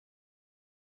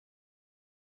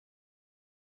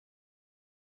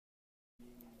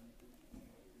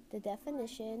The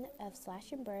definition of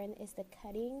slash and burn is the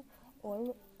cutting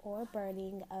or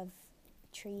burning of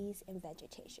trees and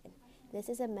vegetation. This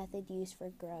is a method used for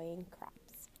growing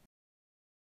crops.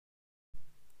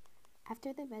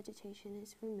 After the vegetation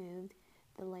is removed,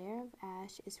 the layer of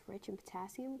ash is rich in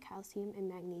potassium, calcium, and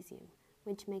magnesium,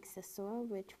 which makes the soil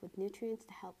rich with nutrients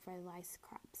to help fertilize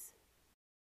crops.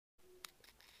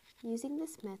 Using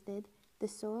this method, the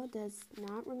soil does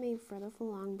not remain fertile for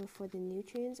long before the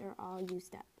nutrients are all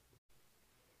used up.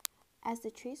 As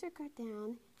the trees are cut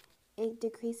down, it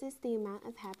decreases the amount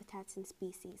of habitats and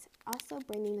species. Also,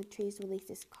 burning the trees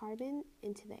releases carbon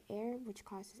into the air, which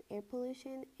causes air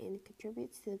pollution and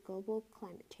contributes to the global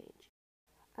climate change.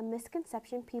 A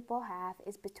misconception people have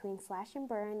is between slash and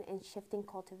burn and shifting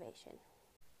cultivation.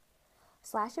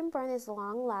 Slash and burn is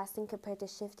long-lasting compared to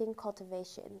shifting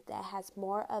cultivation that has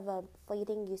more of a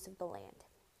fleeting use of the land.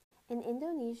 In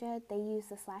Indonesia, they use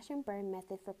the slash and burn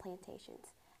method for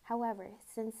plantations. However,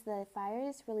 since the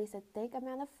fires release a thick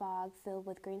amount of fog filled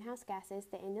with greenhouse gases,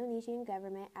 the Indonesian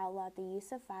government outlawed the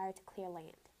use of fire to clear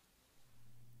land.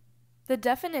 The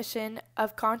definition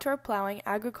of contour plowing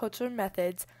agricultural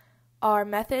methods are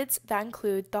methods that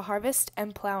include the harvest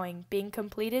and plowing being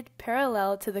completed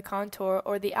parallel to the contour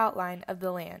or the outline of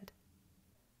the land.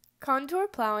 Contour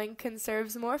plowing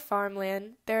conserves more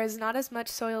farmland. There is not as much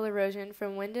soil erosion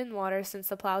from wind and water since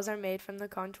the plows are made from the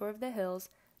contour of the hills.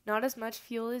 Not as much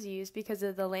fuel is used because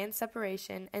of the land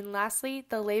separation, and lastly,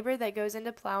 the labor that goes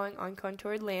into plowing on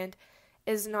contoured land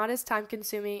is not as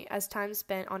time-consuming as time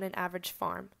spent on an average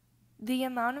farm. The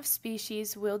amount of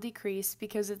species will decrease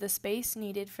because of the space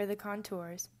needed for the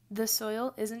contours. The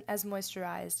soil isn't as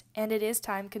moisturized, and it is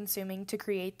time-consuming to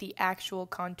create the actual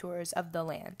contours of the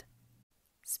land.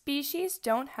 Species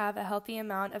don't have a healthy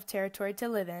amount of territory to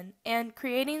live in, and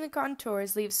creating the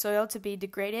contours leaves soil to be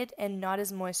degraded and not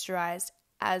as moisturized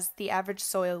as the average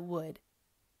soil would.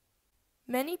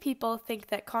 Many people think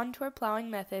that contour plowing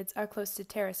methods are close to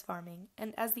terrace farming,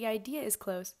 and as the idea is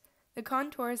close, the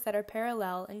contours that are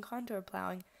parallel in contour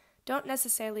plowing don't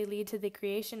necessarily lead to the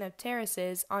creation of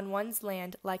terraces on one's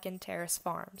land like in terrace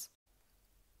farms.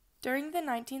 During the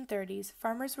 1930s,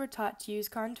 farmers were taught to use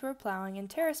contour plowing and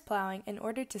terrace plowing in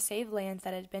order to save land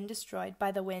that had been destroyed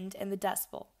by the wind and the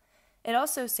Dust Bowl. It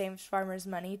also saved farmers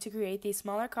money to create these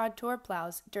smaller contour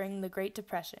plows during the Great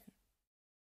Depression.